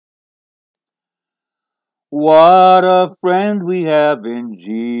What a friend we have in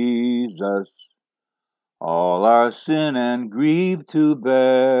Jesus, all our sin and grief to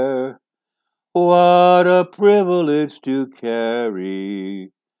bear. What a privilege to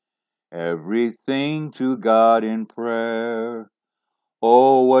carry everything to God in prayer.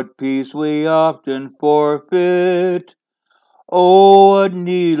 Oh, what peace we often forfeit. Oh, what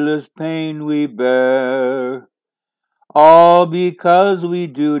needless pain we bear. All because we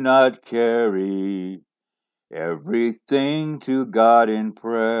do not carry everything to God in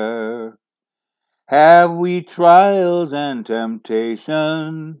prayer. Have we trials and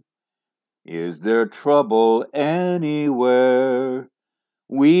temptation? Is there trouble anywhere?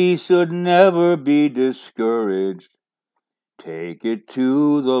 We should never be discouraged. Take it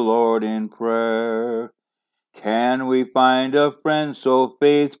to the Lord in prayer. Can we find a friend so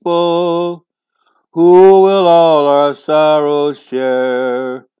faithful, who will all our sorrows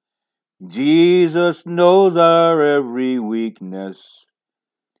share? Jesus knows our every weakness.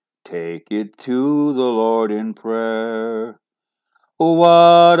 Take it to the Lord in prayer.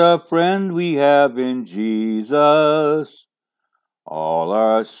 What a friend we have in Jesus, all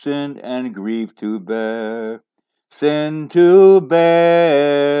our sin and grief to bear, sin to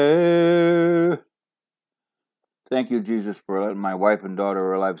bear. Thank you, Jesus, for letting my wife and daughter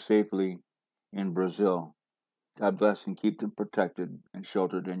arrive safely in Brazil. God bless and keep them protected and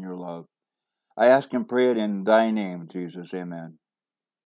sheltered in your love. I ask and pray it in thy name, Jesus. Amen.